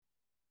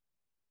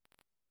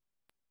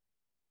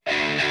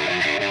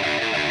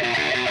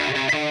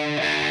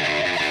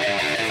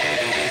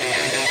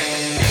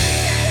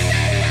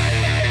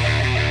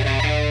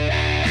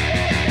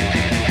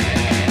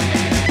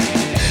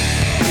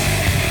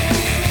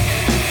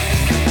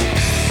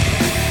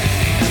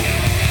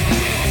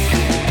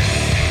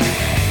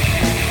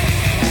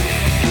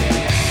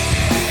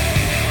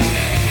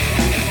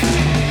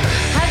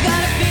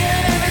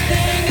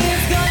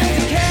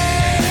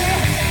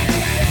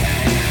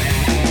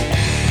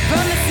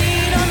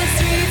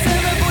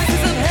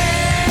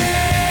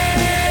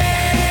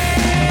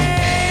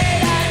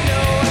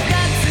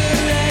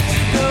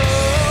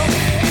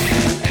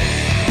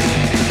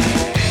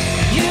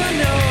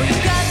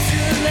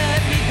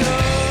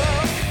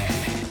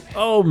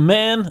Oh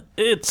man,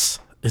 it's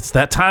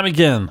that time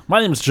again.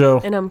 My name is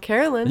Joe. And I'm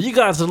Carolyn. And you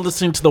guys are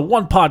listening to the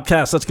one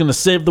podcast that's going to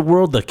save the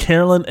world, the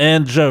Carolyn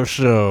and Joe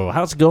Show.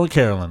 How's it going,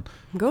 Carolyn?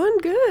 I'm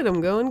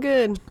going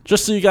good.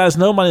 Just so you guys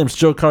know, my name is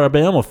Joe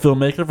Carabeo. I'm a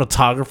filmmaker,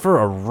 photographer,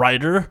 a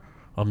writer,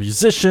 a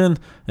musician,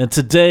 and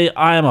today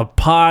I am a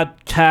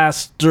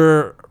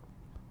podcaster.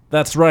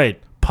 That's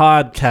right,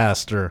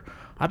 podcaster.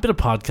 I've been a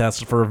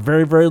podcaster for a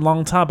very, very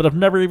long time, but I've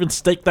never even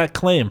staked that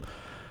claim.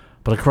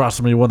 But across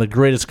from me, one of the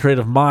greatest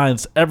creative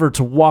minds ever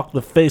to walk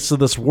the face of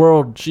this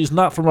world. She's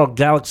not from a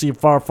galaxy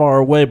far, far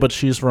away, but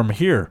she's from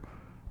here.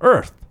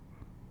 Earth.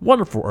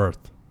 Wonderful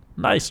Earth.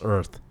 Nice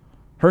Earth.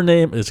 Her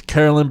name is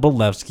Carolyn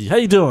Bolevsky. How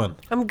you doing?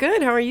 I'm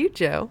good. How are you,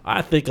 Joe?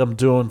 I think I'm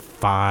doing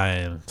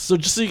fine. So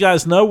just so you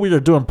guys know, we are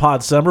doing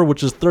Podsummer,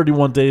 which is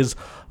 31 days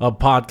of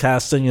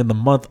podcasting in the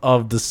month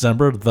of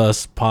December.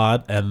 Thus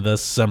Pod and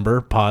December,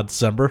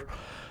 Podsummer.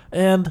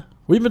 And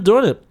we've been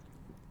doing it.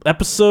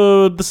 This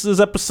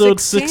is episode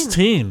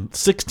 16.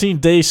 16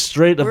 days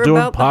straight of doing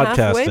podcasting. We're about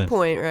the halfway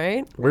point,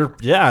 right?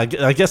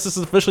 I guess this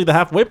is officially the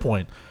halfway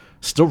point.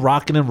 Still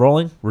rocking and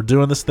rolling. We're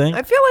doing this thing.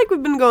 I feel like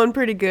we've been going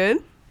pretty good.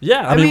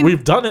 Yeah, I mean,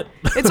 we've done it.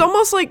 It's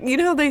almost like, you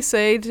know how they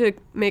say to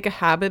make a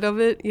habit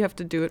of it, you have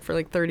to do it for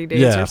like 30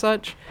 days or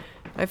such?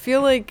 I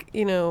feel like,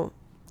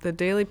 the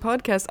daily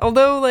podcast,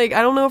 although I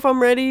don't know if I'm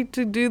ready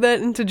to do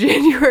that into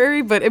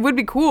January, but it would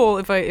be cool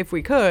if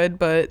we could,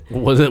 but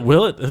will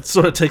it? It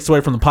sort of takes away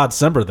from the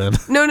Podsummer then.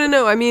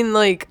 No. I mean,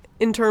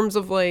 in terms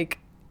of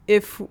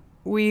if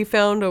we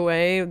found a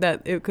way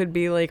that it could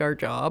be our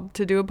job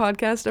to do a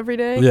podcast every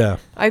day. Yeah.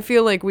 I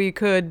feel like we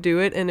could do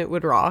it and it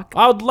would rock.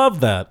 I would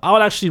love that. I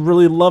would actually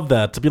really love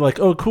that, to be like,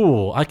 oh,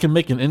 cool. I can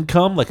make an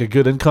income, a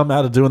good income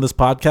out of doing this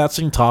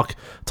podcasting,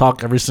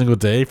 talk every single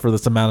day for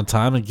this amount of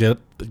time and get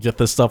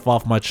this stuff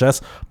off my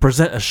chest,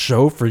 present a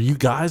show for you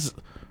guys,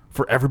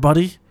 for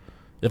everybody,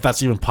 if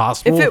that's even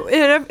possible.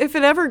 If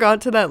it ever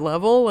got to that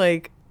level,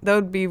 that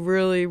would be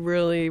really,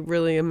 really,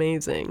 really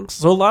amazing.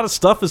 So a lot of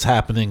stuff is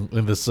happening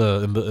in this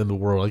in the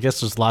world. I guess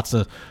there's lots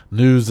of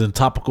news and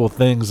topical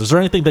things. Is there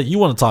anything that you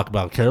want to talk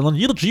about, Carolyn?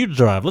 You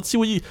drive. Let's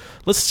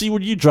see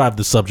what you drive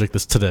the subject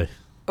this today.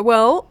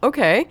 Well,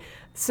 okay.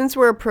 Since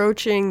we're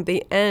approaching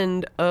the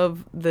end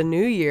of the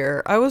new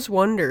year, I was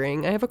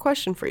wondering. I have a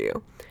question for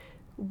you.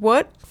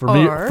 For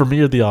me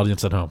or the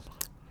audience at home?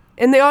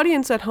 And the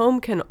audience at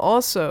home can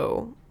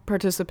also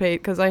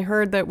participate, because I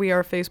heard that we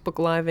are Facebook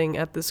Living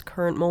at this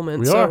current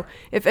moment. So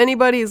if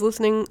anybody is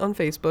listening on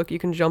Facebook, you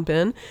can jump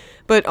in.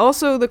 But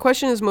also the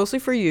question is mostly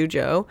for you,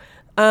 Joe.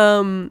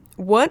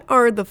 What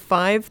are the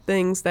 5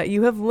 things that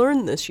you have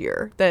learned this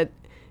year that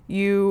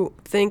you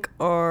think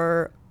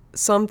are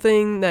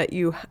something that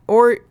you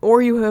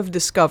you have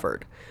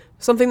discovered,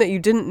 something that you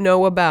didn't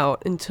know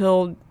about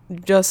until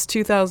just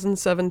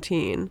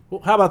 2017. Well,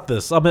 how about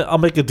this? I'll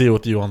make a deal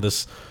with you on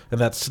this in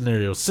that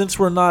scenario. Since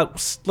we're not,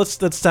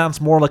 that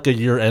sounds more like a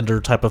year ender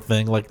type of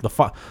thing,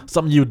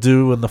 something you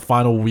do in the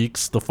final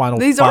weeks, the final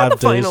These 5 are the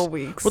days, final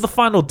weeks, or the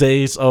final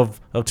days of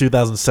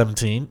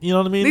 2017. You know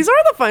what I mean? These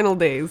are the final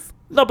days.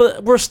 No,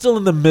 but we're still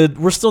in the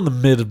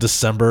mid of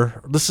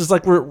December. This is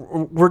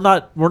we're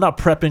not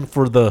prepping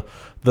for the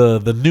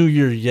new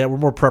year yet. We're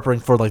more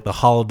prepping for the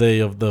holiday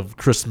of the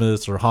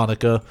Christmas or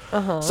Hanukkah.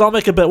 So I'll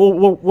make a bet.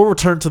 We'll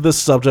return to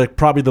this subject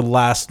probably the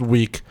last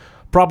week,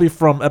 probably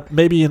from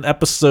maybe an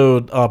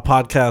episode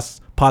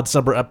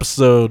Podsummer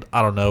episode.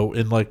 I don't know,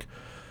 in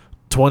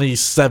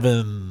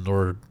 27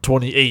 or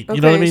 28. Okay,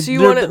 you know what I mean?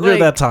 So near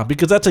that time,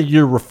 because that's a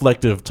year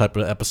reflective type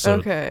of episode.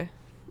 Okay.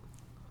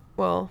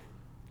 Well.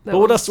 But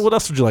what else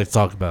would you like to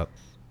talk about?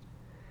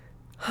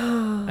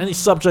 Any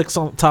subjects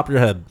on the top of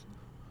your head?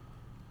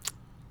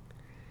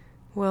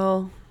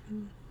 Well,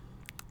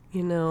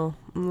 I'm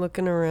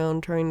looking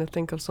around trying to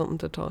think of something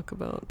to talk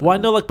about. Well, I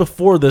know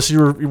before this,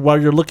 while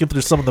you're looking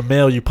through some of the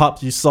mail,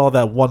 you saw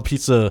that one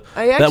piece of...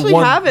 I actually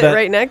have it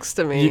right next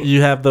to me.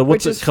 You have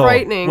what's it called?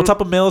 Frightening. What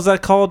type of mail is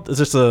that called? Is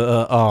this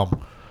a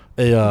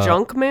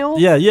junk mail?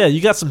 Yeah,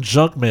 you got some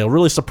junk mail.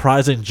 Really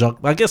surprising junk.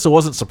 I guess it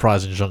wasn't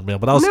surprising junk mail,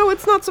 but No,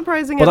 it's not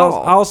surprising at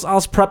all. I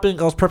was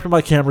prepping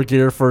my camera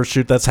gear for a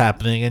shoot that's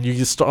happening, and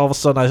all of a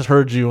sudden I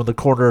heard you in the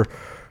corner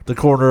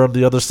of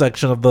the other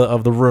section of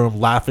the room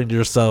laughing to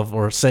yourself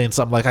or saying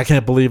something like, "I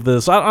can't believe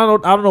this." I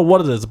don't know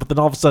what it is, but then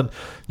all of a sudden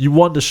you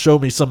wanted to show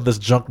me some of this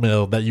junk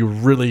mail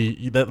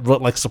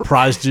that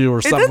surprised you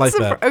or something like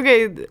that.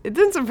 Okay, it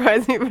didn't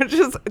surprise me, but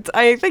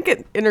I think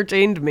it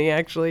entertained me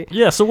actually.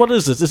 Yeah. So what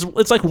is this?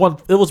 It's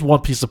it was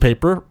one piece of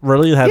paper.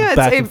 Really, it had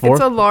back and forth.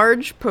 It's a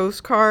large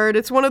postcard.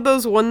 It's one of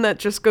those that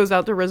just goes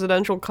out to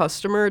residential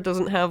customer. It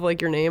doesn't have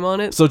your name on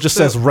it. So it just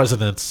says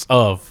residence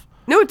of.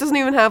 No, it doesn't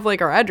even have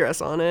our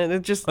address on it.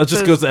 It just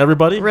goes to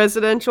everybody.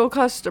 Residential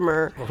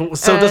customer.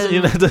 So it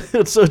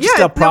doesn't. So it just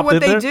got propped in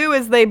there. What they do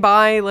is they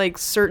buy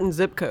certain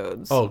zip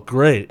codes. Oh,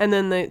 great! And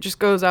then it just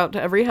goes out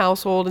to every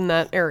household in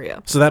that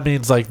area. So that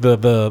means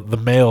the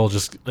mail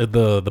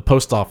the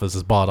post office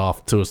is bought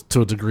off to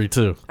a degree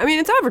too. I mean,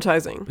 it's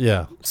advertising.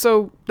 Yeah.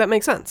 So that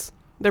makes sense.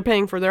 They're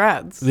paying for their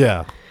ads.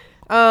 Yeah.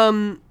 But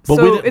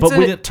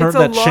we didn't turn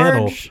that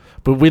channel.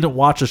 But we didn't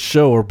watch a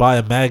show or buy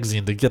a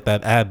magazine to get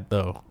that ad,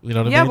 though. You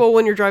know what I mean? Yeah, well,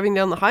 when you're driving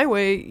down the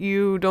highway,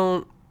 you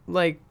don't,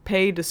 like,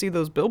 pay to see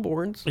those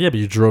billboards. Yeah, but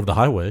you drove the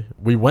highway.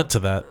 We went to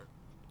that.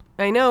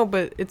 I know,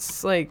 but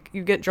it's like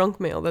you get junk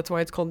mail. That's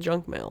why it's called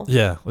junk mail.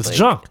 Yeah, it's like,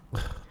 junk.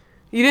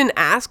 You didn't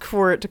ask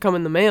for it to come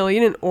in the mail. You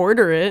didn't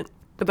order it,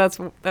 but that's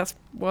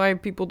why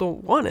people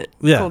don't want it.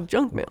 It's called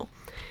junk mail.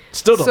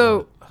 Still don't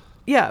want it.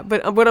 Yeah,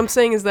 but what I'm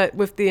saying is that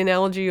with the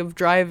analogy of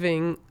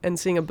driving and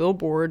seeing a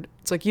billboard,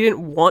 it's like you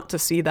didn't want to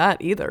see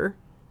that either.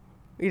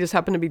 You just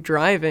happen to be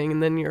driving,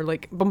 and then you're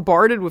like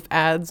bombarded with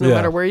ads no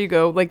matter where you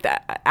go. Like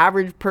the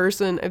average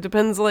person, it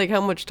depends like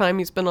how much time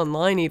you spend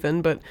online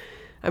even, but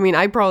I mean,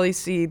 I probably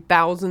see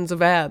thousands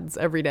of ads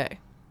every day.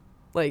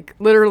 Like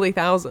literally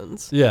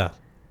thousands. Yeah.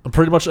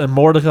 Pretty much, and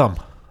more to come.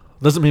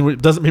 Doesn't mean we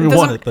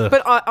want it though.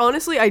 But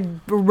honestly, I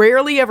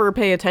rarely ever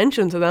pay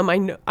attention to them. I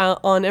know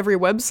on every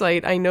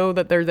website, I know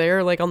that they're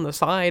there, like on the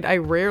side. I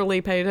rarely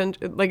pay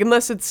attention, like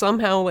unless it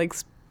somehow like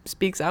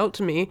speaks out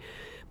to me.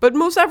 But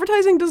most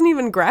advertising doesn't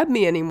even grab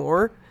me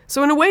anymore.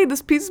 So in a way,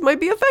 this piece might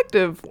be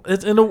effective.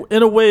 It's in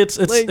a way,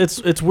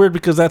 it's weird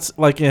because that's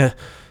like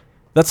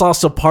that's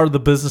also part of the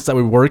business that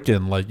we work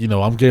in. Like, you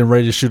know, I'm getting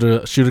ready to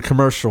shoot a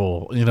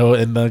commercial, you know,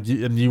 and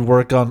you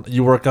work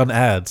on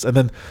ads, and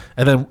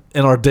then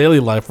in our daily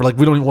life, we're like,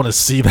 we don't even want to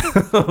see them.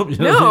 You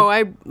know? No,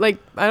 I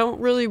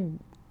don't really,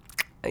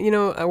 you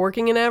know,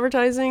 working in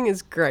advertising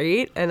is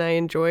great, and I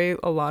enjoy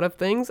a lot of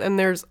things. And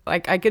there's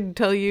like, I could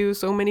tell you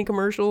so many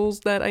commercials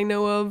that I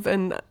know of,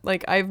 and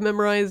like I've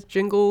memorized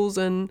jingles,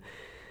 and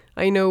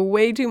I know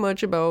way too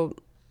much about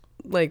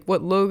like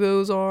what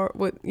logos are,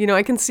 what, you know,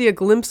 I can see a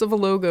glimpse of a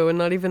logo and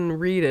not even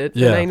read it.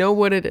 Yeah. And I know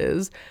what it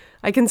is.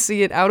 I can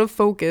see it out of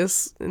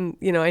focus, and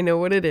you know, I know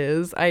what it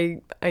is.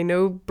 I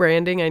know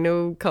branding, I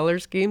know color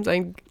schemes.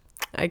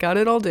 I got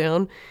it all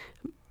down.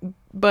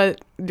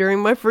 But during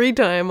my free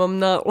time, I'm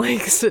not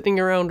like sitting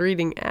around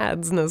reading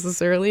ads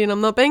necessarily, and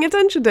I'm not paying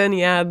attention to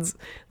any ads.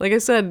 Like I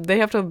said, they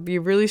have to be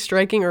really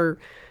striking or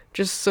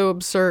just so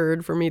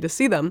absurd for me to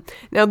see them.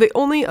 Now, the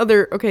only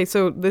other,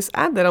 so this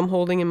ad that I'm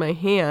holding in my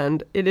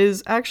hand, it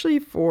is actually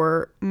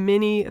for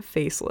mini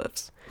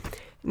facelifts.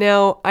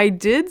 Now, I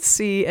did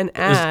see an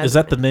ad. Is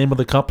that the name of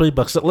the company?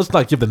 But let's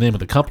not give the name of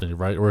the company,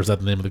 right? Or is that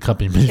the name of the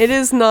company? It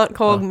is not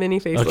called Mini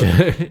Facelift,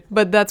 okay.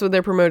 But that's what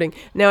they're promoting.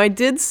 Now, I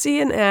did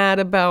see an ad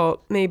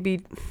about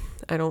maybe,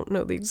 I don't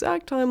know the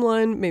exact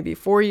timeline, maybe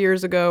 4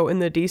 years ago in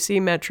the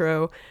DC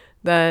Metro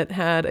that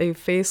had a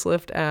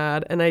facelift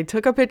ad, and I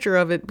took a picture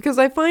of it because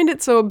I find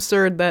it so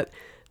absurd that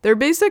they're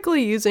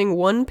basically using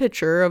one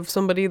picture of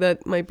somebody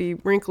that might be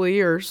wrinkly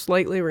or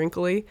slightly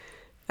wrinkly,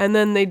 and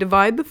then they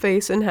divide the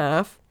face in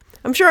half.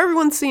 I'm sure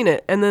everyone's seen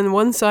it, and then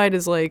one side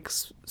is like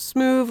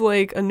smooth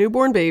like a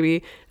newborn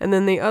baby, and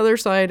then the other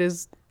side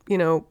is, you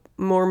know,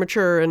 more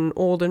mature and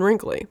old and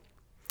wrinkly.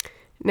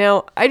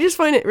 Now, I just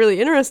find it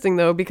really interesting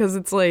though, because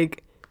it's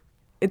like,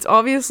 it's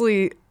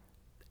obviously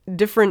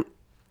different,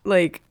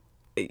 like,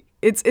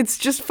 it's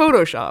just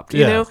photoshopped,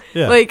 you know?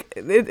 Yeah. Like,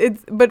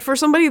 but for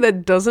somebody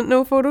that doesn't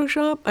know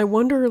Photoshop, I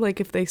wonder,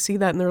 like, if they see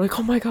that and they're like,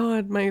 oh my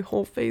God, my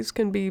whole face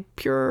can be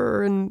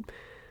pure and,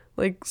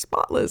 like,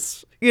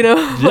 spotless, you know?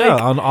 Yeah,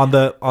 like,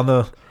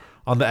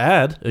 on the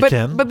ad, it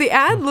can. But the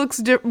ad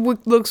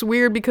looks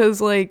weird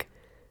because, like,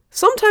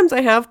 sometimes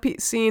I have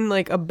seen,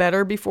 like, a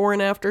better before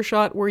and after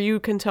shot where you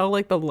can tell,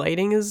 like, the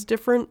lighting is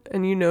different,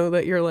 and you know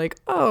that you're like,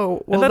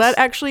 oh, well, that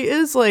actually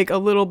is, like, a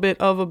little bit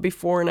of a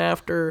before and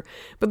after.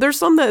 But there's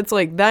some that it's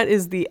like, that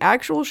is the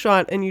actual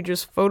shot, and you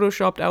just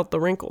photoshopped out the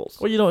wrinkles.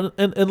 Well, you know,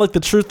 and like, the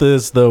truth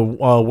is,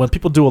 though, when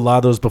people do a lot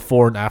of those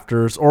before and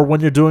afters, or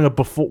when you're doing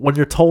when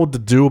you're told to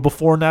do a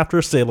before and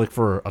after, say, like,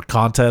 for a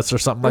contest or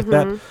something like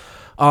that,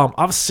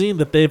 I've seen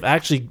that they've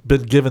actually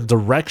been given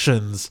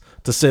directions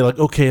to say, like,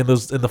 okay, in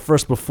the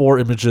first before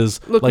images,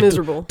 look like,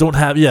 miserable.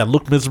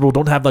 Look miserable.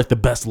 Don't have like the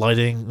best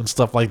lighting and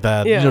stuff like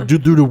that. Yeah. You know,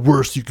 do the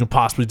worst you can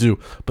possibly do.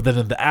 But then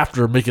in the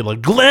after, make it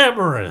like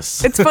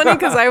glamorous. It's funny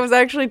because I was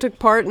actually took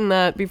part in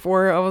that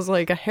before. I was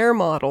like a hair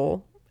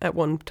model at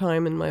one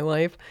time in my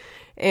life,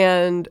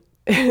 and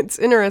it's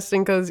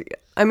interesting because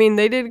I mean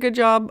they did a good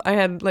job. I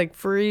had like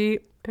free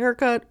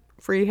haircut,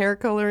 free hair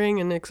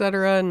coloring, and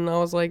etc. And I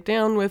was like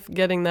down with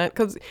getting that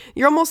because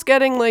you're almost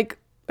getting like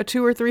a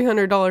 $200 or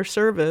 $300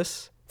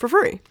 service for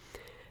free,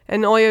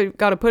 and all you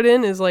got to put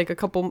in is like a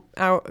couple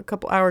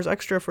hours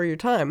extra for your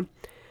time.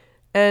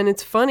 And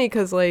it's funny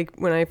because like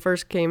when I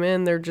first came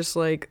in, they're just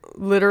like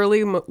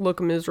literally look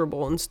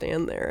miserable and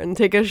stand there and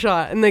take a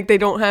shot, and like they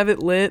don't have it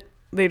lit.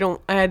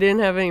 I didn't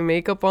have any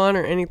makeup on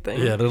or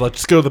anything. Yeah, they're like,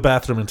 just go to the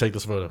bathroom and take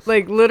this photo.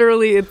 Like,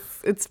 literally,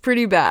 it's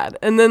pretty bad.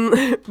 And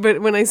then, but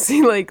when I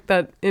see, like,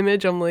 that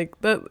image, I'm like,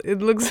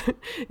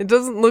 it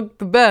doesn't look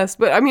the best.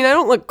 But, I mean, I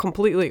don't look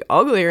completely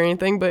ugly or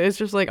anything, but it's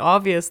just, like,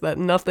 obvious that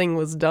nothing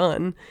was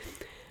done.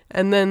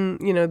 And then,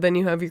 you know, then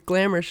you have your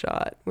glamour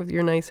shot with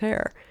your nice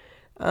hair.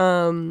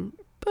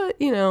 But,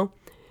 you know,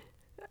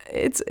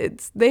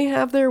 they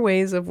have their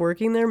ways of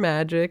working their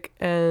magic,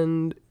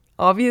 and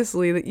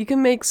obviously that you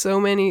can make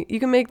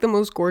the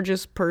most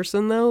gorgeous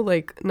person though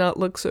like not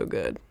look so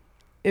good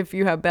if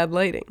you have bad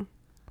lighting.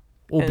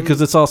 Well,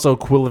 because it's also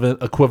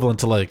equivalent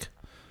to like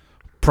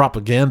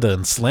propaganda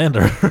and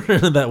slander.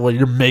 That way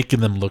you're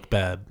making them look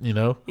bad, you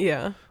know?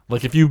 Yeah.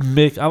 Like if you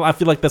make, I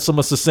feel like that's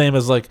almost the same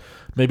as like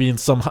maybe in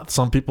some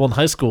people in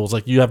high schools,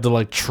 like you have to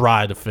like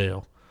try to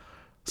fail.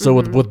 So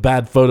with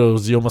bad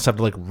photos, you almost have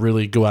to like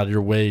really go out of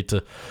your way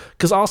to,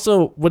 because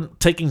also when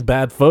taking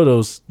bad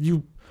photos,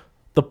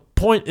 the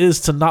point is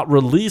to not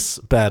release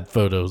bad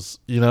photos,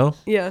 you know?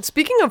 Yeah.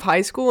 Speaking of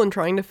high school and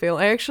trying to fail,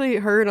 I actually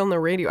heard on the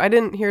radio, I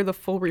didn't hear the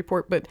full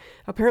report, but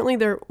apparently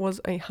there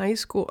was a high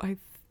school, I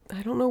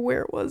don't know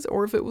where it was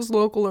or if it was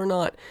local or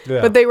not,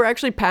 but they were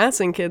actually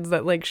passing kids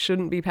that like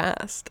shouldn't be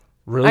passed.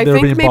 Really? I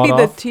think maybe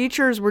the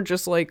teachers were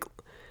just like,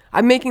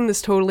 I'm making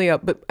this totally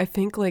up, but I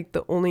think like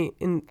the only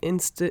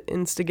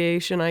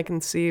instigation I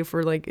can see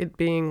for like it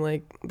being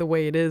like the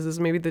way it is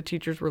maybe the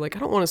teachers were like, I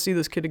don't want to see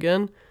this kid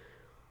again.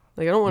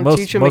 Like I don't want to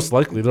teach him. Most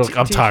likely, they're like,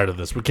 I'm tired of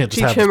this. We can't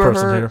just have this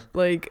person here.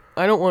 Like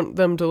I don't want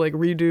them to like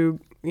redo,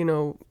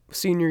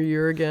 senior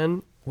year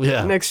again.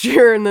 Yeah. Next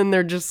year, and then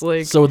they're just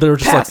like, so they're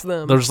just pass like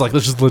them. They're just like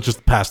let's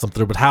just pass them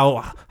through. But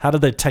how did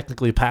they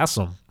technically pass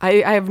them?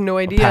 I have no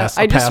idea.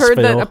 I just heard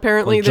that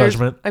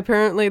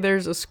apparently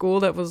there's a school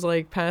that was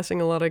like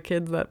passing a lot of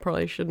kids that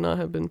probably should not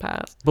have been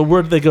passed. But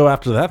where did they go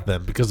after that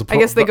then? Because I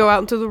guess they go out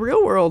into the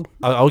real world.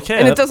 Okay,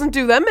 and it doesn't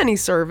do them any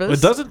service.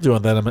 It doesn't do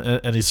them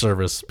any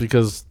service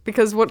because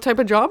what type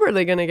of job are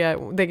they going to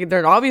get?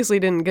 They obviously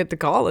didn't get to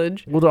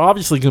college. Well, they're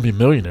obviously going to be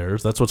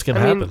millionaires. That's what's going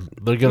to happen.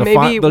 They're going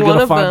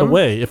to find a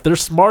way. If they're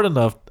smart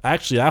enough,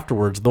 actually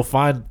afterwards they'll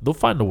find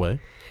a way.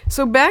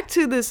 So back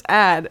to this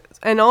ad,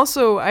 and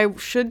also I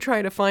should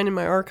try to find in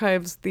my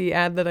archives the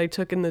ad that I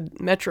took in the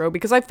Metro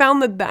because I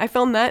found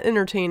that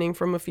entertaining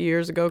from a few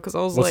years ago because I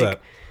was What's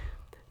like,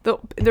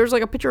 there's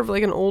like a picture of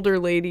like an older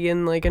lady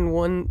and like in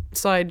one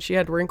side she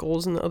had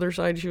wrinkles and the other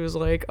side she was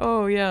like,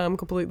 oh yeah, I'm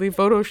completely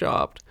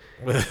photoshopped.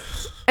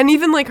 And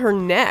even like her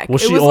neck.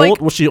 Was she old?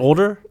 Like, was she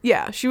older?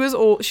 Yeah, she was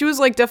old. She was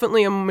like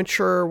definitely a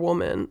mature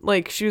woman.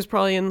 Like she was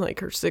probably in like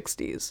her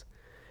 60s.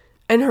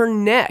 And her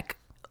neck,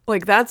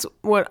 like that's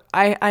what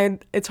I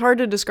it's hard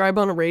to describe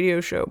on a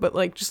radio show, but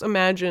like just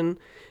imagine,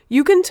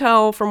 you can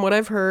tell from what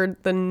I've heard,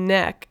 the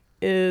neck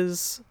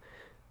is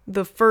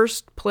the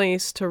first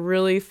place to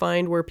really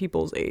find where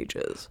people's age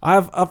is.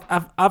 I've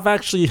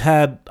actually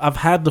had the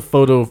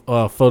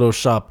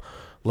Photoshop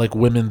like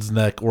women's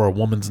neck or a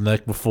woman's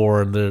neck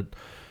before, and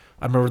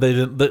I remember they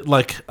didn't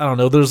like, I don't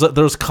know,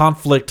 there's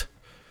conflict.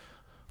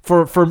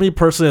 For me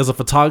personally, as a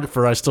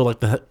photographer, I still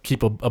like to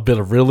keep a bit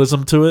of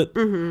realism to it,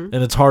 and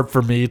it's hard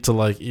for me to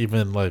like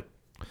even like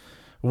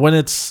when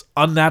it's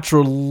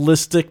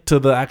unnaturalistic to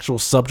the actual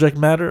subject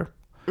matter.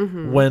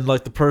 When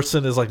like the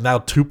person is like now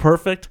too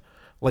perfect,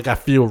 like I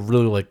feel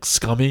really like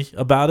scummy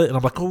about it, and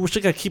I'm like, oh, we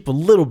should keep a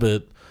little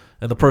bit.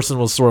 And the person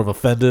was sort of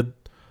offended.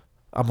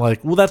 I'm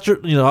like, well, that's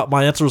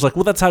my answer was like,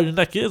 well, that's how your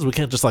neck is. We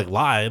can't just like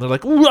lie. And they're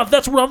like, oh,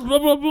 that's what I'm. Blah,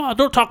 blah, blah.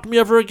 Don't talk to me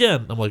ever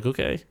again. I'm like,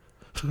 okay.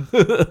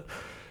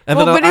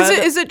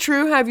 Is it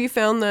true? Have you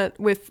found that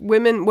with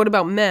women? What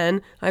about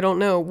men? I don't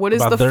know. What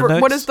is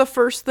the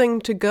first thing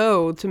to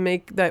go to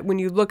make that when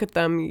you look at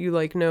them, you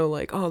like know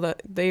like, oh,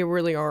 that they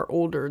really are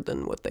older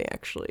than what they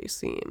actually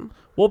seem?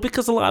 Well,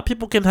 because a lot of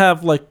people can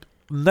have like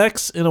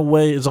necks in a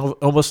way is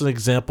almost an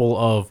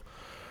example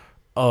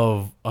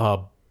of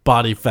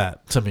body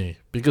fat to me,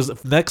 because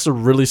if necks are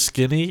really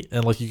skinny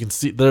and like you can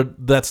see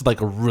that's like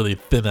a really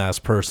thin ass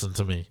person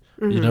to me.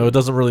 It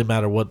doesn't really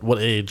matter what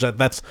age.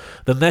 That's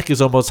the neck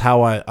is almost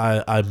how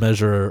I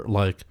measure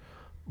like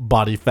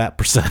body fat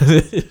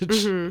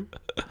percentage.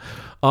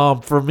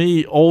 For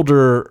me,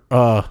 older,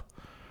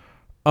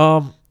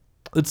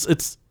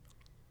 it's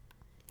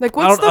like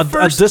what's the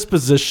first a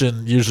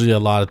disposition usually a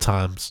lot of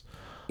times.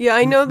 Yeah,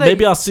 I know that.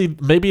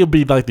 Maybe it'll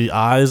be like the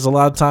eyes. A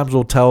lot of times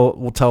will tell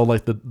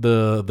like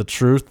the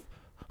truth,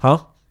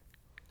 huh?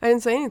 I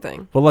didn't say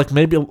anything. But like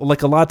maybe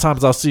like a lot of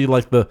times I'll see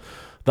like the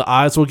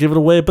eyes will give it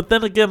away, but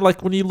then again,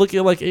 like when you look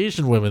at like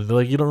Asian women,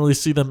 like you don't really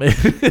see them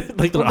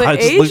like their eyes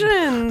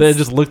they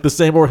just look the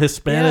same, or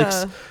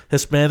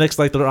Hispanics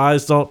like their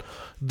eyes don't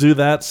do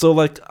that. So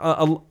like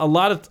a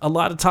lot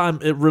of time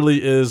it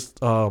really is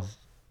a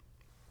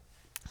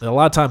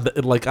lot of time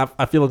like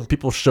I feel like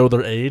people show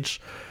their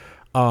age,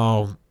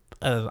 and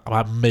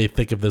I may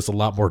think of this a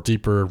lot more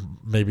deeper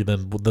maybe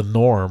than the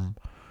norm,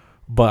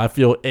 but I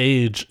feel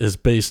age is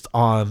based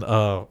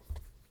on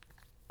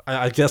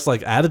I guess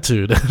like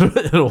attitude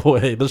in a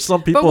way. There's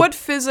some people. But what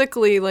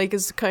physically like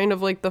is kind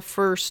of like the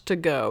first to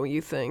go,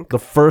 you think? The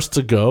first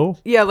to go?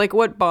 Yeah, like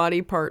what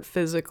body part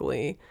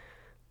physically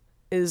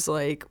is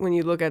like when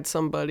you look at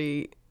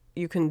somebody,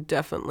 you can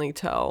definitely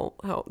tell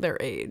how their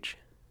age.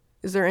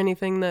 Is there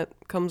anything that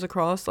comes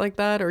across like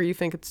that, or you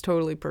think it's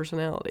totally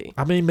personality?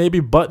 I mean,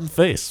 maybe butt and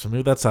face.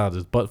 Maybe that's how it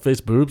is. Butt,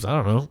 face, boobs.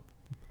 I don't know.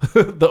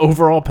 The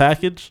overall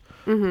package,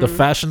 the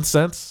fashion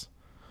sense.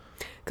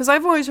 Because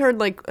I've always heard,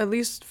 like, at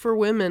least for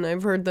women,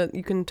 I've heard that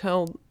you can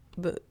tell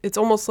it's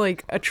almost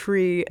like a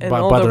tree and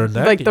all the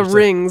neck, like the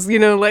rings,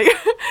 like,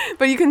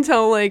 but you can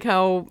tell like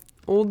how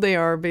old they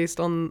are based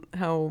on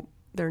how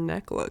their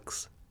neck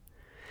looks.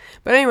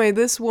 But anyway,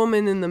 this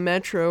woman in the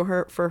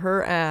metro, for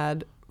her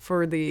ad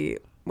for the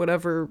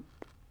whatever,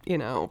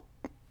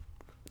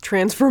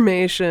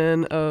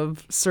 transformation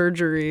of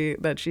surgery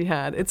that she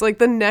had. It's like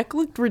the neck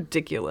looked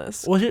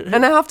ridiculous. Well,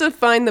 and I have to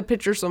find the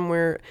picture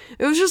somewhere.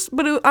 It was just,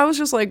 I was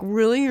just like,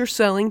 really? You're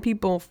selling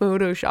people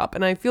Photoshop?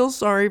 And I feel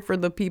sorry for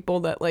the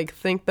people that like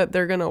think that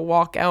they're going to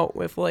walk out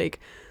with like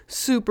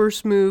super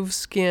smooth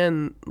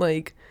skin,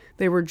 like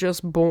they were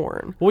just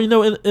born.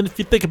 Well, and if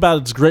you think about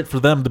it, it's great for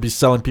them to be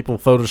selling people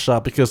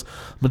Photoshop because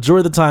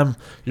majority of the time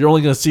you're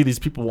only going to see these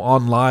people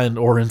online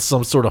or in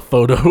some sort of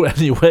photo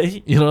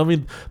anyway. You know what I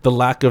mean? The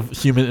lack of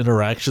human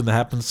interaction that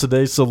happens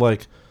today. So,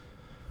 like,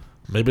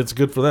 maybe it's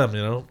good for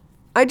them,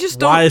 I just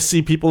don't... Why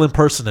see people in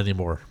person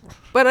anymore?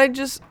 But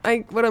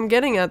what I'm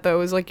getting at, though,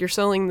 is, like, you're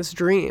selling this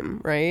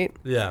dream, right?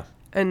 Yeah.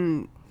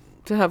 And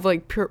to have,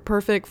 like,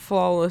 perfect,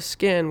 flawless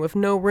skin with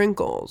no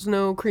wrinkles,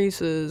 no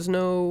creases,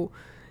 no...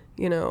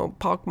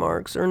 pock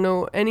marks or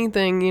no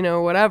anything,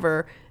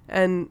 whatever.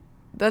 And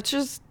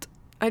that's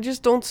I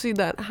just don't see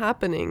that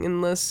happening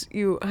unless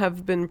you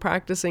have been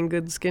practicing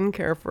good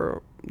skincare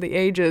for the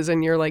ages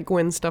and you're like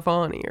Gwen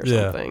Stefani or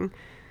something.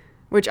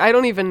 Which I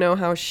don't even know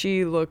how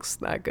she looks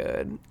that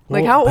good.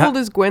 Like, how old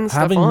is Gwen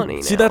Stefani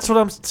now? See, that's what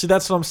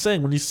I'm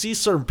saying. When you see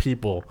certain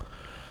people,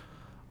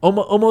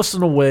 almost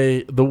in a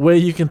way, the way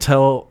you can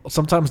tell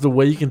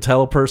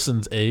a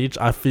person's age,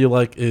 I feel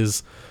like,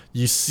 is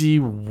you see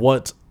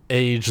what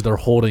age they're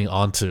holding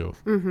onto.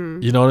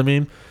 Mm-hmm. You know what I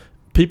mean?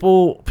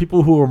 People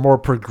who are more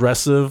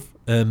progressive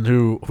and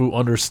who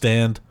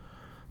understand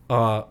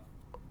like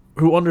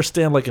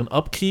an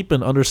upkeep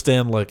and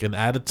understand like an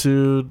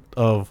attitude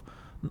of,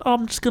 no,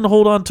 I'm just gonna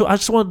hold on to. I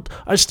still want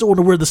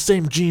to wear the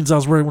same jeans I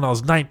was wearing when I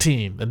was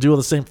 19 and do all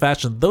the same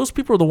fashion. Those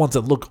people are the ones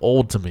that look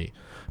old to me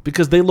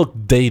because they look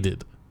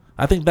dated.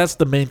 I think that's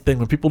the main thing.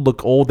 When people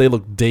look old, they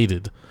look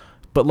dated.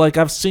 But like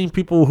I've seen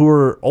people who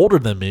are older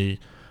than me,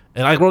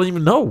 and I don't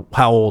even know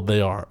how old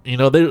they are. I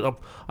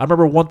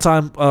remember one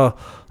time,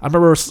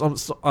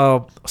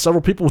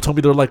 several people told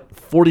me they're like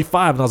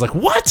 45, and I was like,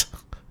 what?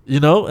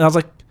 And I was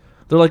like,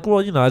 they're like, well,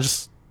 I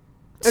just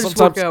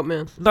work out,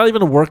 man. Not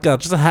even a workout,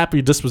 just a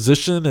happy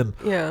disposition, and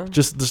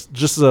just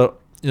a,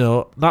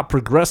 not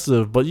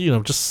progressive, but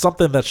just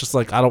something that's just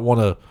like, I don't want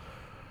to.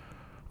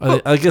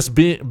 I guess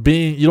being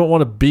you don't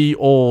want to be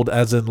old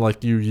as in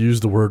like you use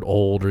the word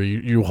old or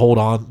you hold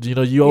on,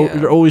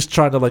 you're always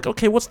trying to like,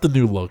 okay, what's the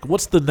new look,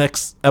 what's the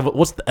next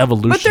what's the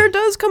evolution. But there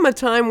does come a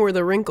time where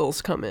the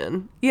wrinkles come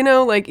in,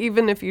 like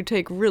even if you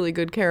take really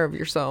good care of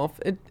yourself,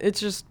 it's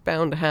just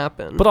bound to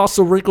happen. But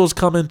also wrinkles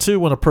come in too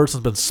when a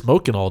person's been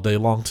smoking all day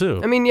long too.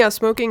 I mean, yeah,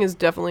 smoking is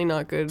definitely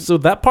not good, so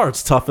that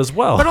part's tough as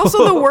well. But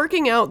also the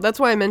working out, that's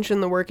why I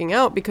mentioned the working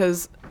out,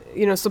 because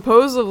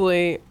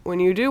supposedly when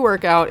you do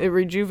work out, it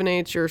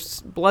rejuvenates your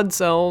blood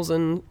cells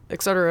and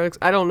et cetera.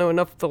 I don't know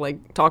enough to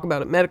like talk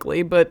about it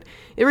medically, but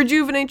it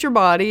rejuvenates your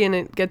body and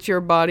it gets your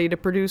body to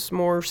produce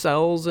more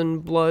cells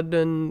and blood,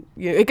 and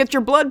it gets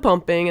your blood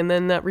pumping, and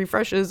then that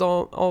refreshes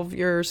all of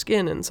your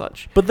skin and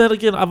such. But then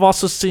again, I've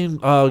also seen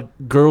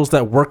girls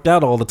that work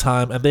out all the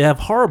time and they have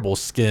horrible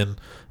skin,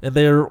 and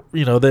they're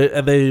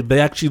they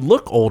actually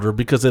look older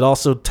because it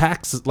also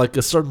taxes like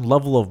a certain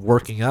level of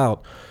working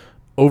out.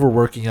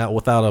 Overworking out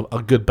without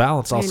a good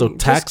balance also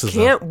taxes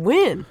them. Can't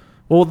win.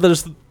 Well,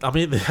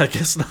 I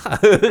guess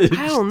not. I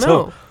don't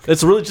know.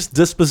 It's really just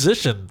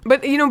disposition.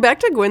 But, back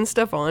to Gwen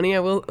Stefani,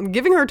 I'm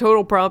giving her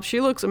total props.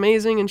 She looks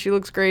amazing and she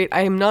looks great.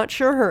 I am not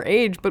sure her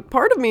age, but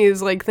part of me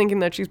is like thinking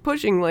that she's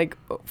pushing like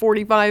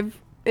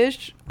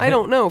 45-ish. I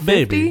don't know. 50?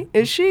 Maybe.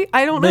 Is she?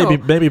 I don't know.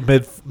 Maybe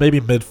mid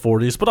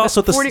 40s, but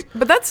also 40,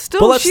 but that's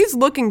still, she's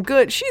looking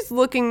good. She's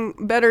looking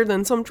better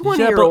than some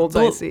 20-year-olds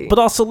I see. But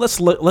also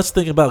let's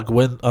think about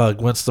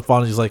Gwen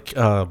Stefani's like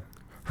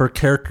her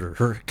character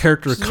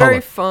She's color.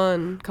 Very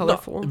fun,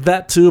 colorful. No,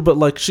 that too, but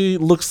like she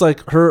looks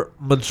like her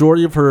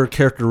majority of her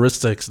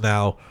characteristics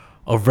now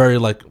are very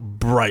like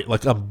bright,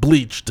 like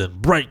bleached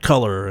and bright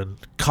color and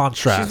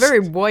contrast. She's very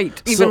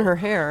white, even her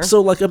hair.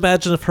 So like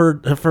imagine if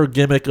her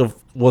gimmick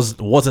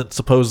wasn't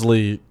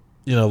supposedly,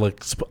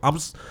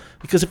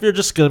 because if you're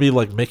just gonna be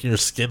like making your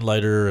skin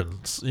lighter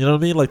and you know what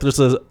I mean, like it's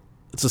a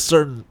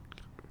certain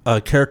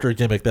character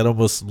gimmick that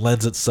almost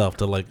lends itself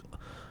to like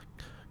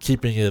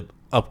keeping it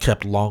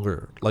upkept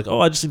longer. Like,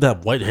 I just need to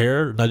have white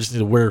hair and I just need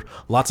to wear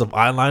lots of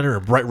eyeliner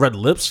and bright red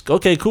lips.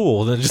 Okay,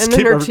 cool. And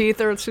then her teeth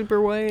are super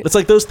white. It's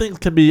like those things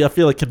can be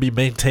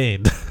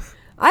maintained.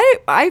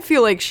 I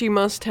feel like she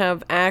must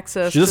have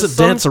access. She doesn't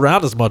dance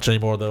around as much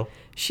anymore, though.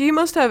 She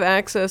must have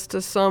access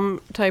to some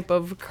type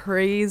of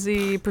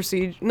crazy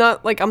procedure.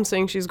 Not like I'm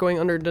saying she's going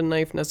under the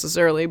knife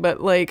necessarily,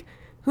 but like,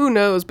 who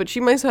knows? But she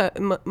must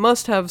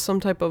have some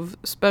type of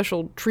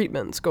special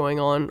treatments going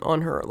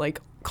on her,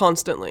 like,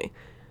 constantly.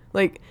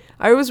 Like,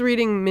 I was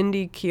reading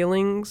Mindy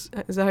Kaling's.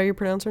 Is that how you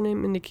pronounce her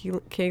name? Mindy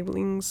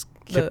Kaling's.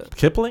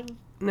 Kipling?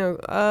 No,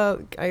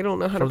 I don't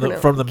know how to pronounce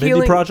it. From the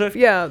Mindy Project?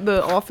 Yeah,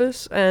 The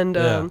Office.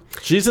 And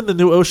she's in the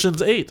new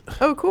Ocean's 8.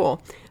 Oh,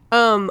 cool.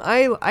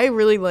 I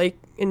really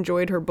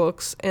enjoyed her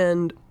books,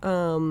 and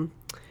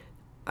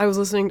I was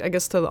listening, I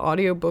guess, to the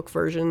audiobook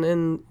version,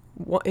 and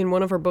in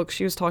one of her books,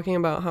 she was talking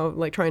about how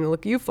like trying to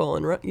look youthful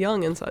and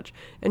young and such,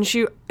 and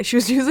she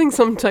was using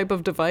some type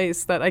of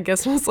device that I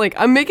guess was like,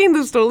 I'm making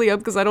this totally up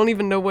because I don't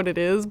even know what it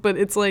is, but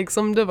it's like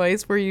some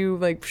device where you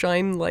like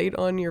shine light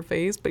on your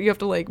face, but you have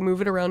to like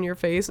move it around your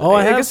face. Oh,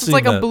 I guess it's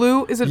like a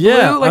blue. Is it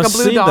blue? Like I've a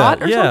blue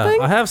dot or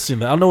something? I have seen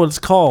that. I don't know what it's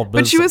called,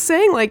 but she was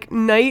saying like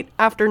night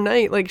after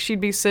night, like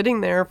she'd be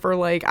sitting there for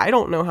like I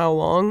don't know how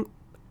long,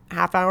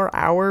 half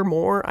hour,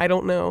 more, I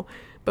don't know.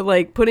 But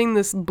like putting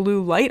this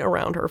blue light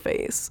around her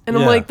face. And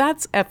I'm like,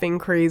 that's effing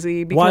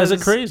crazy. Because, why is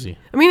it crazy?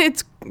 I mean,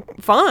 it's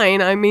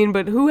fine. I mean,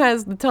 but who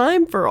has the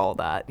time for all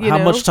that?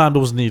 How much time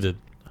was needed?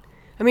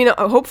 I mean,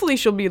 hopefully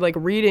she'll be like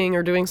reading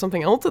or doing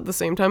something else at the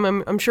same time.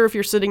 I'm sure if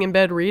you're sitting in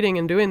bed reading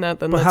and doing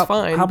that, then that's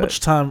fine. How much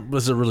time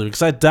was it really?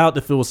 Because I doubt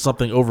if it was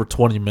something over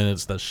 20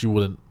 minutes that you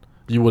wouldn't,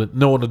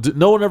 no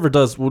one ever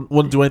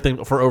wouldn't do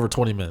anything for over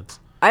 20 minutes.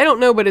 I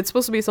don't know, but it's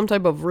supposed to be some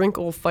type of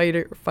wrinkle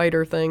fighter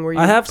thing where you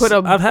is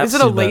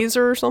it a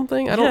laser or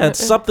something? I don't know.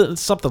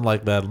 It's something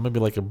like that. Maybe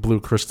like a blue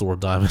crystal or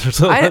diamond or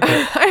something like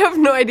that. I have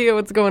no idea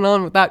what's going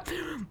on with that.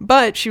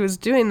 But she was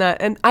doing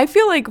that, and I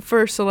feel like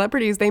for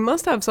celebrities, they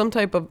must have some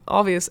type of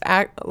obvious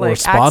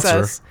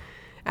access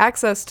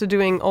to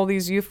doing all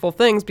these youthful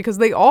things because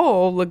they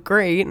all look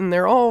great and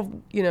they're all,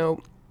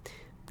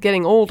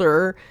 getting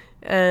older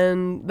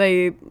and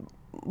they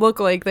look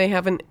like they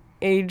haven't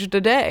aged a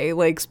day.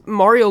 Like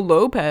Mario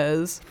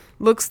Lopez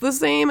looks the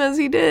same as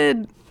he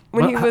did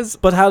when he was.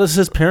 But how does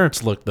his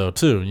parents look though,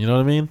 too? You know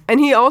what I mean? And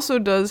he also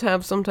does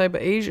have some type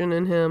of Asian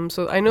in him,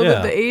 so I know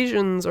that the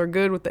Asians are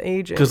good with the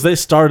aging because they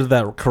started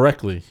that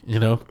correctly.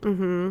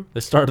 Mm-hmm.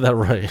 They started that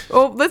right.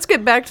 Well, let's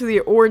get back to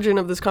the origin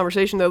of this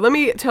conversation, though. Let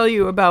me tell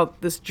you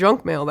about this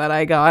junk mail that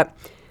I got.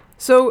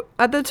 So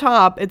at the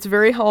top, it's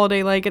very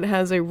holiday-like. It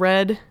has a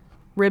red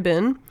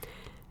ribbon,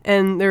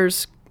 and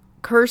there's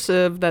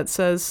cursive that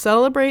says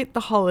celebrate the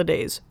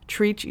holidays,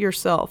 treat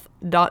yourself ...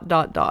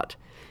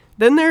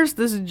 Then there's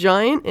this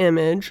giant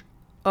image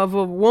of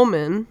a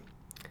woman.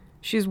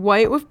 She's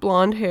white with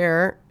blonde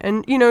hair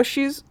and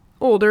she's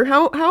older.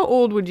 How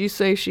old would you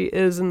say she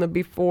is in the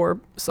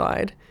before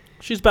side?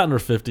 She's about in her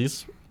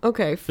 50s.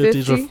 Okay,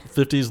 50s or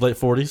 50s, late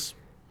 40s.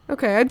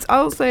 Okay,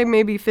 I'll say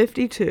maybe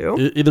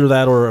 52. Either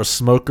that or a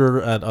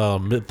smoker at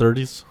mid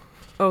 30s.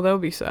 Oh, that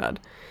would be sad.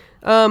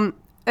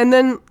 And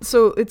then,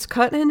 so it's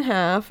cut in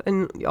half,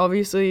 and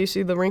obviously you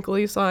see the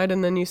wrinkly side,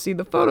 and then you see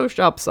the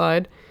Photoshop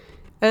side,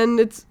 and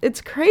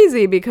it's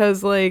crazy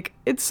because like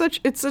it's such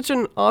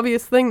an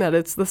obvious thing that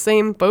it's the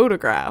same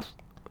photograph.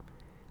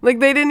 Like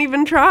they didn't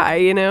even try,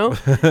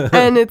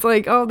 and it's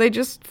like, oh, they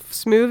just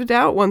smoothed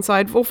out one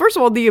side. Well, first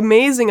of all, the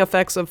amazing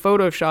effects of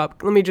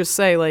Photoshop. Let me just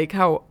say, like,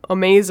 how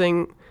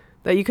amazing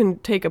that you can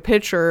take a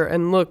picture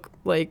and look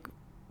like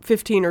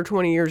 15 or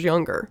 20 years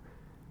younger.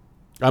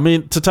 I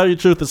mean, to tell you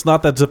the truth, it's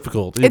not that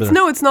difficult either.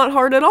 It's not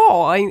hard at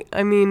all.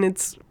 I mean,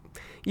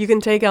 you can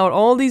take out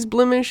all these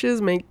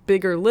blemishes, make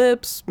bigger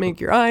lips,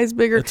 make your eyes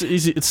bigger. It's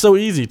easy. It's so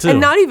easy, too.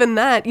 And not even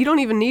that. You don't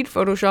even need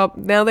Photoshop.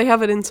 Now they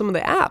have it in some of the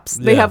apps.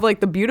 They have,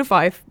 like, the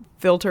Beautify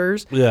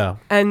filters. Yeah.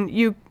 And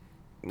you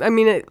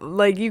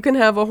can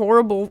have a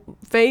horrible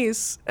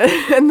face,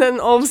 and then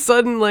all of a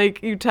sudden,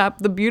 like, you tap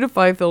the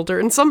Beautify filter.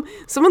 And some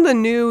of the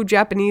new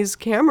Japanese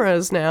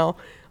cameras now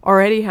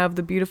already have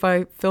the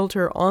Beautify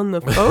filter on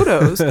the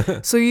photos,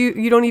 so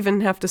you don't even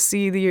have to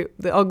see the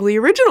ugly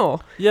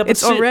original. Yeah, but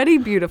it's already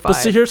beautified. But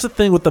see, here's the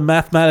thing with the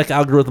mathematic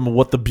algorithm of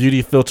what the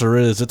beauty filter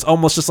is. It's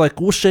almost just like,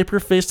 we'll shape your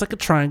face like a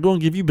triangle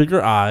and give you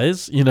bigger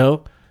eyes,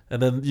 and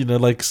then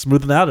like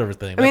smoothing out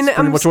everything. That's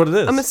pretty much what it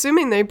is. I'm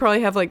assuming they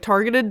probably have like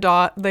targeted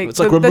dot. It's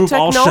like remove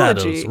all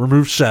shadows.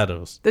 Remove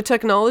shadows. The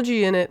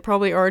technology in it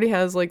probably already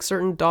has like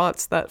certain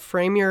dots that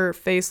frame your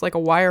face like a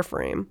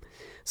wireframe.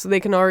 So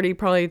they can already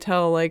probably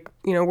tell, like,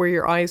 where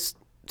your eyes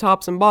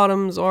tops and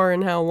bottoms are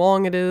and how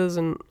long it is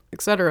and et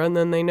cetera. And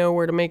then they know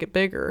where to make it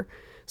bigger.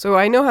 So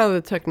I know how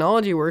the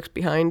technology works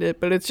behind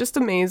it, but it's just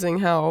amazing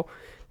how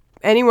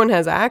anyone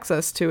has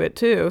access to it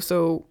too.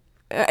 So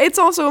it's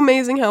also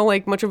amazing how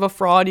like much of a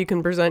fraud you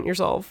can present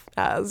yourself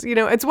as.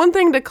 It's one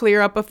thing to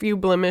clear up a few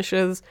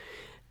blemishes.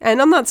 And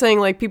I'm not saying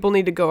like people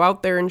need to go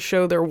out there and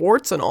show their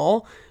warts and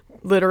all,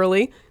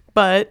 literally.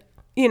 But,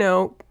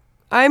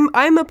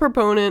 I'm a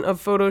proponent of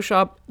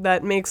Photoshop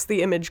that makes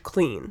the image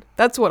clean.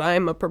 That's what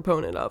I'm a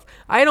proponent of.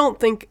 I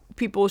don't think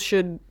people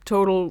should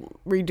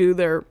redo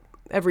their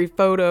every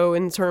photo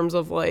in terms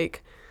of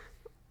like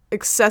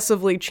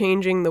excessively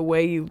changing the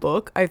way you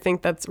look. I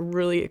think that's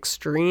really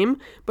extreme.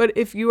 But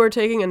if you are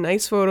taking a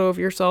nice photo of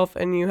yourself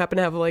and you happen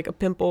to have like a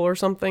pimple or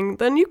something,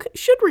 then you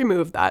should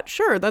remove that.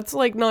 Sure, that's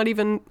like not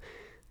even...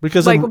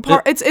 Because like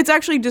it's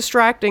actually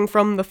distracting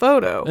from the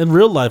photo. In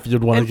real life,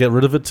 you'd want to get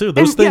rid of it too.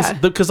 Those things,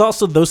 because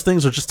also those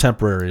things are just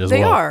temporary as well.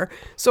 They are.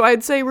 So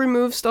I'd say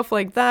remove stuff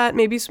like that.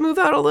 Maybe smooth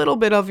out a little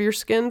bit of your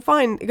skin.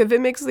 Fine, if it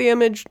makes the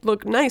image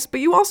look nice. But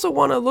you also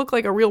want to look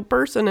like a real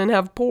person and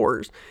have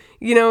pores.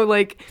 And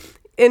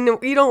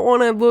you don't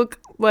want to look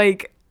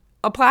like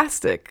a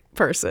plastic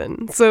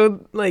person.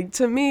 So like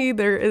to me,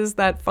 there is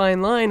that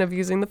fine line of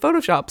using the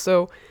Photoshop.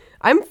 So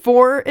I'm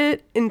for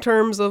it in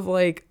terms of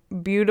like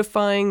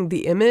beautifying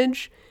the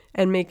image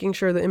and making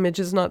sure the image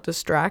is not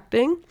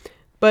distracting.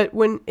 But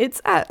when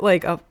it's at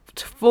like a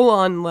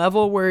full-on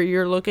level where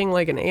you're looking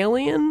like an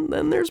alien,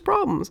 then there's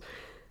problems.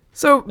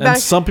 And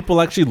some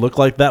people actually look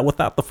like that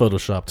without the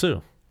Photoshop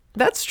too.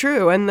 That's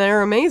true, and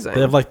they're amazing.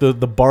 They have like the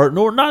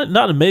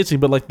not amazing,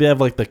 but like they have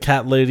like the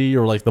cat lady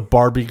or like the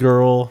Barbie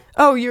girl.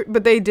 Oh,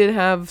 but they did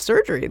have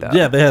surgery though.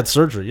 Yeah, they had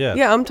surgery. Yeah.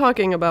 Yeah, I'm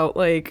talking about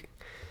like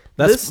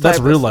that's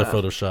real life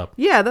Photoshop.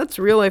 Yeah, that's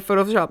real life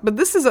Photoshop. But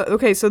this is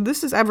so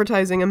this is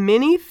advertising a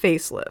mini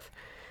facelift.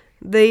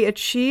 They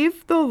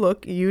achieve the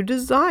look you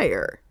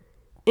desire.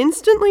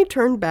 Instantly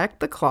turn back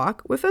the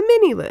clock with a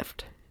mini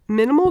lift.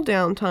 Minimal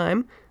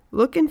downtime.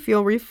 Look and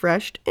feel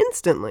refreshed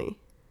instantly.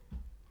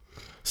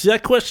 See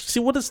that question? See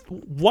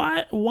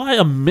why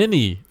a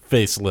mini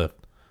facelift?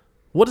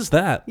 What is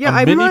that? Yeah,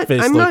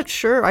 I'm not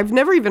sure. I've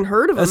never even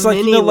heard of a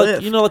mini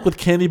lift. Like with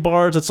candy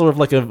bars, it's sort of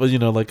like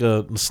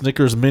a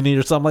Snickers mini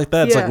or something like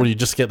that. It's like where you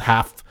just get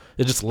half.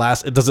 It just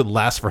lasts. It doesn't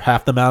last for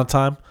half the amount of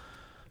time.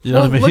 You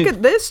know what I mean? Look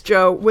at this,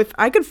 Joe.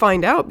 I could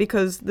find out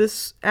because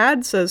this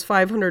ad says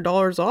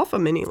 $500 off a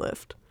mini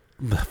lift.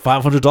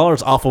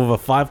 $500 off of a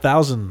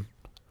 5,000.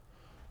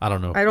 I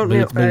don't know. I don't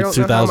know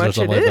how much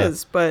it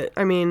is, but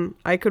I mean,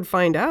 I could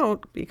find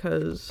out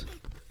because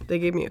they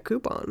gave me a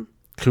coupon.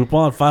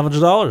 Coupon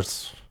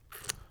 $500.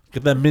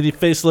 Get that mini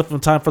facelift in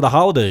time for the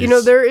holidays. You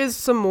know, there is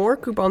some more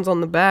coupons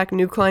on the back.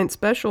 New client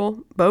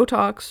special,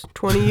 Botox,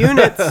 20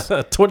 units.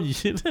 20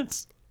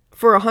 units?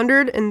 For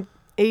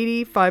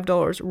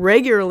 $185,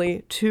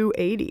 regularly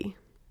 $280.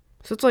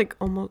 So it's like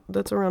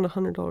that's around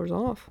 $100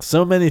 off.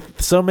 So many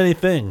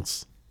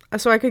things.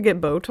 So I could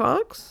get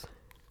Botox.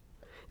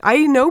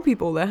 I know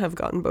people that have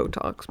gotten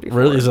Botox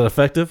before. Really? Is it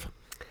effective?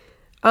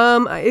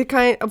 From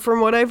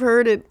what I've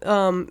heard,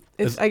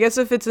 I guess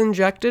if it's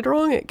injected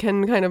wrong, it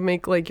can kind of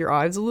make like your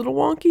eyes a little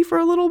wonky for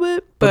a little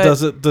bit. But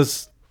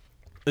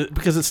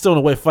because it's still in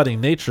a way fighting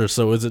nature,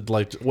 so is it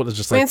like what is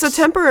just like? I mean, it's a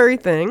temporary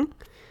thing,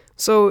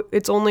 so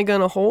it's only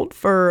gonna hold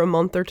for a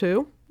month or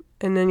two,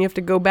 and then you have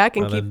to go back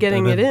and keep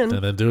getting it in,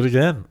 and then do it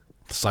again.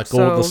 The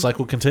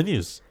cycle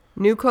continues.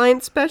 New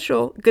client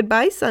special.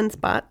 Goodbye,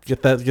 sunspots.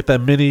 Get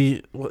that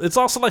mini. It's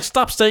also like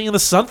stop staying in the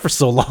sun for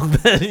so long.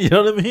 Then you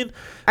know what I mean.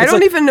 I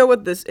don't even know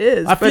what this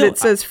is, but it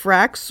says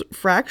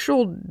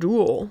Fractal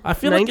Dual. I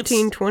feel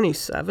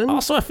 1927.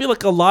 Also, I feel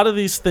like a lot of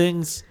these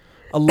things,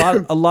 a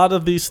lot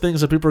of these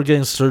things that people are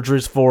getting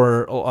surgeries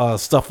for,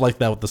 stuff like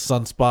that with the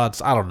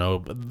sunspots. I don't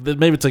know.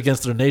 Maybe it's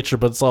against their nature,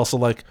 but it's also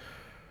like,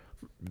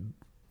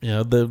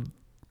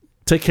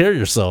 take care of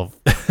yourself.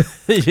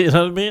 You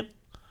know what I mean?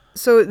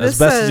 So this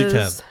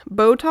says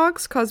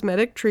Botox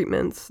cosmetic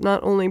treatments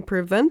not only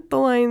prevent the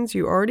lines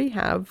you already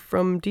have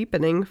from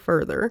deepening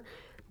further,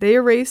 they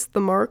erase the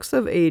marks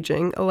of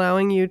aging,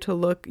 allowing you to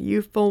look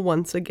youthful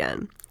once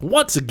again.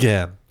 Once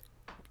again.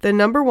 The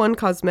 #1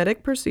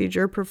 cosmetic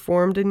procedure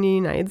performed in the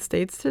United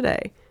States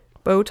today.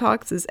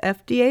 Botox is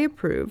FDA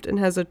approved and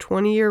has a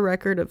 20-year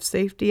record of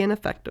safety and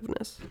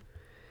effectiveness.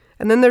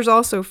 And then there's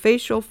also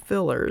facial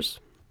fillers.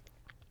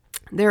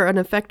 They're an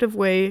effective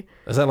way.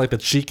 Is that like the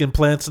cheek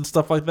implants and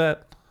stuff like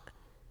that?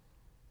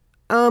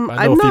 I'm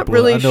not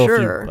really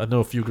sure. I know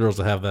a few girls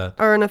that have that.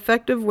 Are an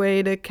effective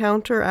way to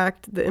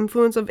counteract the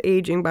influence of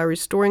aging by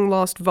restoring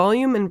lost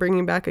volume and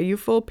bringing back a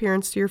youthful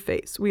appearance to your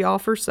face. We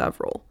offer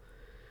several.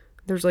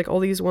 There's like all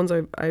these ones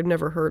I've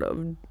never heard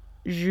of.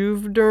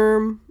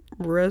 Juvederm,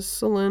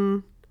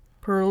 Restylane,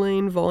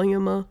 Perlane,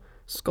 Voluma,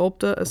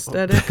 Sculpta,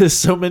 Aesthetic. There's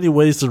so many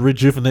ways to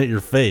rejuvenate your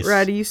face.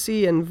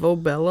 Radici and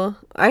Volbella.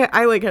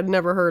 I had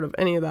never heard of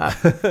any of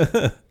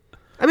that.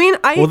 I mean,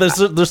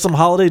 there's some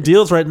holiday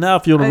deals right now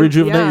if you want to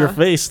rejuvenate your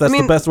face. That's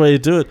the best way to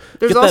do it.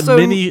 Get also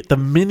the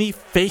mini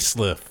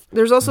facelift.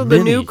 There's also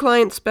the new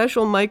client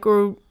special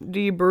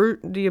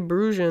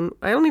microdermabrasion.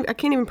 I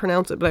can't even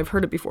pronounce it, but I've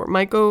heard it before.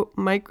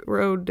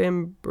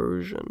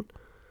 Microdermabrasion.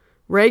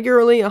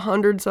 Regularly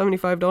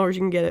 $175. You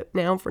can get it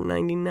now for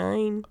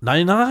 $99.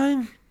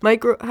 $99?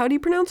 How do you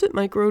pronounce it?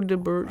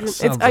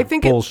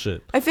 Microdermabrasion.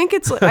 Bullshit. I think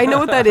it's. I know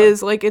what that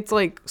is. Like it's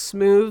like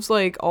smooths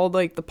like all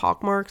like the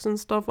pock marks and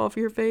stuff off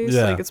your face.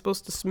 Yeah. Like it's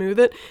supposed to smooth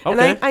it.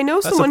 Okay. And I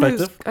know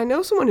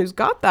someone who's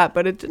got that,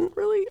 but it didn't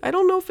really. I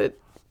don't know if it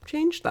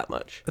changed that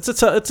much. It's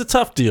a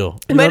tough deal.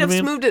 It might have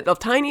smoothed it a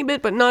tiny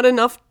bit, but not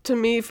enough to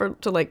me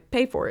to like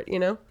pay for it. You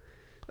know.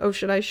 Oh,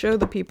 should I show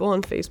the people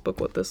on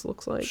Facebook what this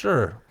looks like?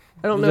 Sure.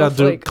 I don't know. You gotta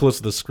do it close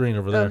to the screen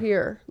over there. Oh,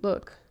 here,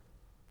 look.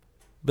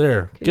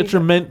 There, get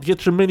your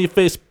mini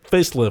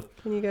facelift.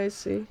 Can you guys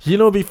see? You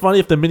know, it'd be funny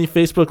if the mini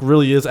Facebook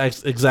really is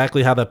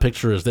exactly how that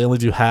picture is. They only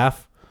do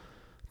half.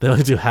 They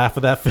only do half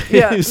of that face.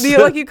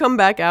 Yeah, you come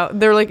back out.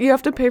 They're like, you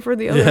have to pay for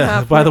the other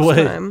half. By the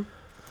way, time.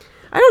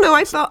 I don't know.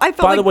 I felt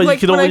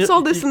like when I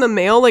saw this in the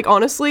mail, like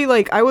honestly,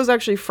 like I was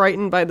actually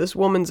frightened by this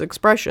woman's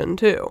expression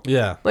too.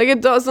 Yeah. Like it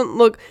doesn't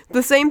look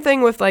the same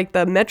thing with like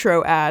the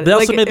Metro ad. They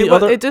also made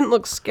it didn't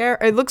look scary.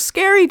 It looks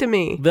scary to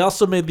me. They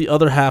also made the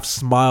other half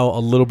smile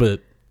a little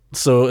bit.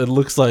 So it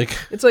looks like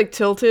it's like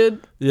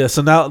tilted. Yeah.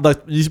 So now,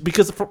 like,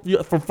 because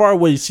from far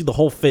away, you see the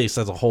whole face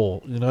as a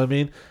whole. You know what I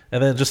mean?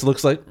 And then it just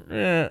looks like,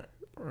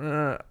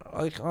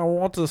 Like, I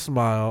want to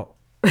smile.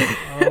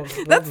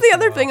 That's the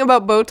other thing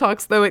about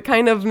Botox, though. It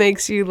kind of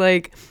makes you,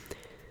 like,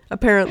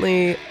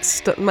 apparently,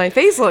 my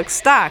face looks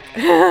stuck.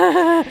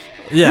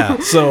 Yeah,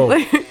 so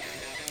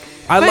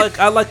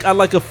I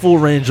like a full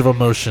range of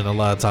emotion a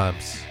lot of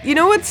times. You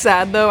know what's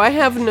sad, though? I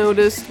have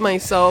noticed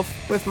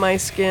myself with my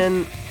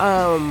skin,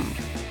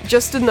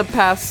 just in the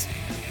past,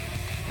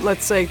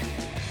 let's say,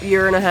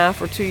 year and a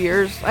half or 2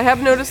 years, I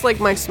have noticed, like,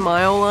 my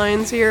smile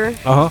lines here.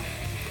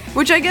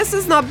 Which I guess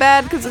is not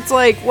bad, because it's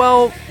like,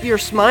 well, you're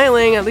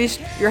smiling, at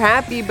least you're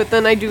happy, but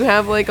then I do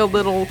have, like, a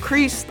little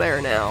crease there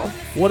now.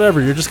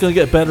 Whatever, you're just going to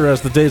get better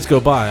as the days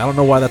go by. I don't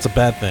know why that's a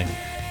bad thing.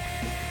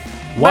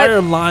 Why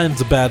are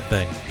lines a bad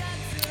thing?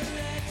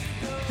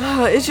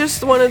 It's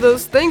just one of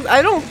those things.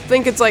 I don't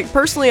think it's like,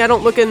 personally, I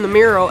don't look in the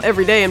mirror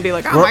every day and be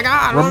like, oh my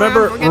God, I'm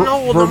getting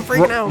old, I'm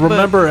freaking out.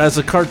 Remember, as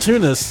a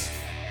cartoonist,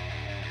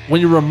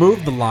 when you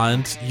remove the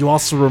lines, you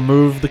also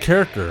remove the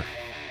character.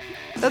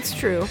 That's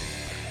true.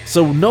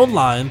 So no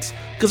lines,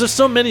 because there's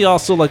so many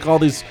also, like all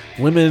these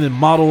women and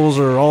models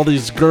or all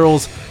these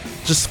girls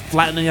just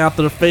flattening out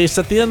their face.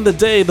 At the end of the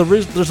day,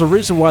 there's a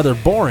reason why they're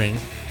boring.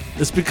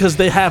 It's because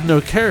they have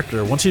no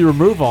character. Once you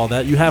remove all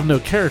that, you have no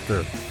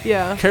character.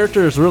 Yeah.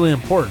 Character is really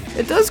important.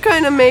 It does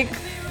kind of make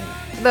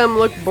them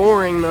look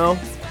boring, though.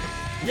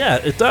 Yeah,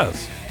 it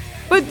does.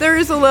 But there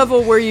is a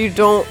level where you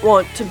don't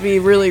want to be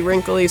really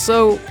wrinkly,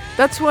 so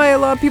that's why a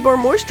lot of people are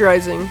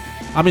moisturizing.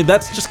 I mean,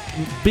 that's just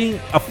being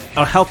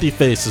a healthy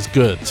face is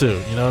good, too.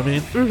 You know what I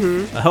mean?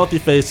 Mm-hmm. A healthy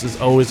face is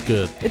always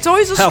good. It's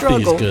always a struggle.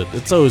 Healthy is good.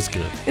 It's always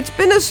good. It's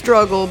been a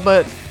struggle,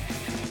 but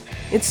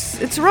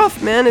it's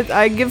rough, man.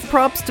 I give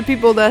props to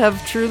people that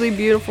have truly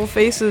beautiful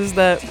faces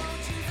that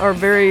are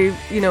very,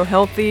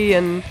 healthy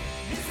and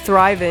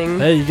thriving.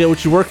 Hey, you get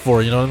what you work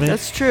for, you know what I mean?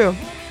 That's true.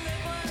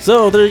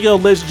 So, there you go,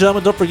 ladies and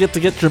gentlemen. Don't forget to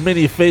get your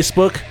mini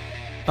facelift.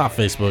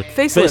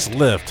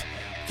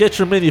 Get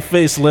your mini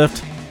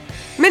facelift.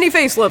 Mini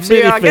facelifts,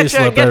 get your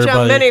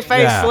mini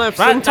facelifts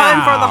in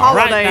time for the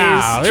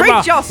holidays.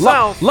 Treat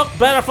yourself. Look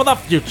better for the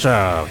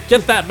future.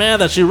 Get that man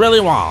that you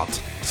really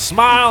want.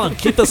 Smile and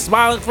keep the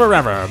smiling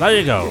forever. There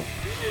you go.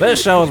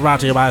 This show is brought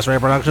to you by Straight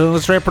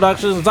Productions,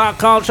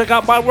 straightproductions.com. Check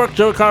out my work,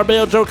 Joe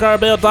Carbale,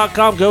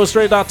 joecarbale.com,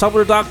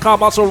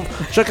 gostraight.tumblr.com. Also,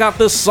 check out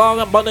this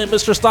song at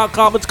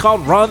MondayMistress.com. It's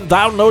called Run.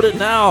 Download it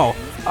now.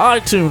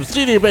 iTunes,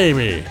 CD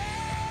Baby,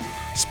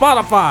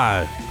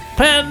 Spotify,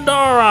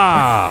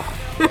 Pandora.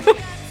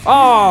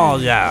 Oh,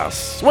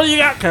 yes. What do you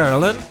got,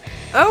 Carolyn?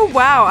 Oh,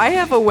 wow. I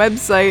have a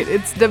website.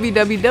 It's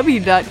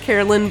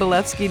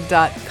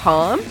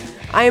www.carolynbalevsky.com.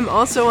 I am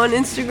also on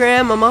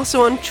Instagram. I'm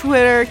also on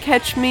Twitter.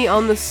 Catch me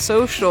on the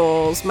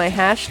socials. My my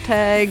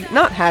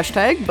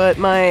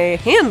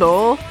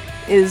handle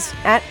is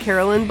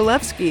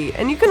 @CarolynBalevsky.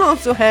 And you can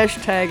also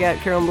hashtag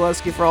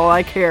 @CarolynBalevsky for all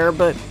I care,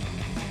 but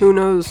who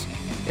knows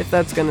if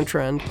that's gonna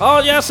trend. Oh,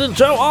 yes, and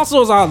Joe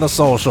also is on the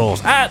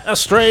socials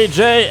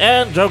 @AstrayJ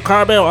and Joe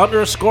Carbale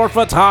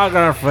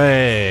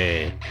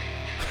 _photography.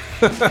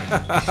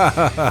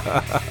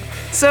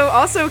 So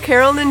also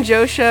Carolyn and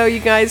Joe Show,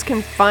 you guys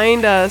can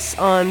find us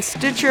on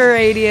Stitcher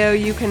Radio,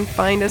 you can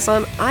find us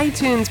on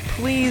iTunes.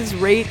 Please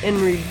rate and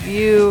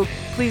review,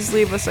 please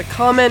leave us a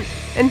comment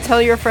and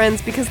tell your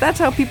friends, because that's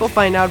how people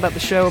find out about the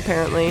show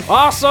apparently.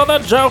 Also the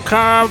Joe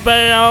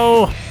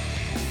Carbale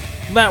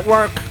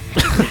Network.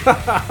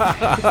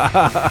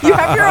 You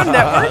have your own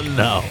network?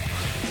 No.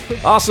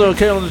 Also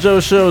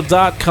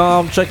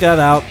CarolynandJoeShow.com, check that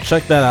out.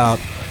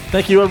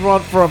 Thank you,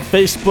 everyone, from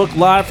Facebook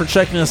Live for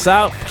checking us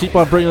out. Keep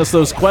on bringing us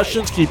those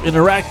questions. Keep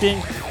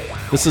interacting.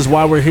 This is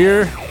why we're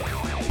here.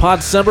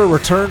 Poddecember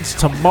returns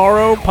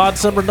tomorrow.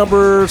 Poddecember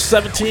number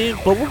 17.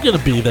 But we're going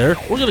to be there.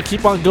 We're going to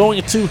keep on going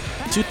into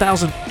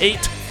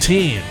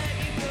 2018.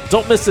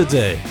 Don't miss a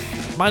day.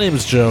 My name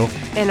is Joe.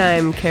 And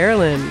I'm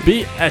Carolyn.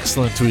 Be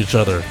excellent to each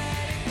other.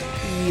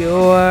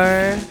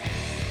 Your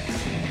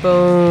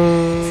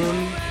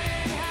bone.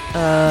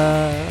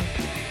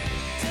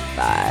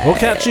 Bye. We'll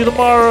catch you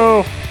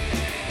tomorrow.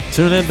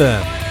 Tune in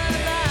then.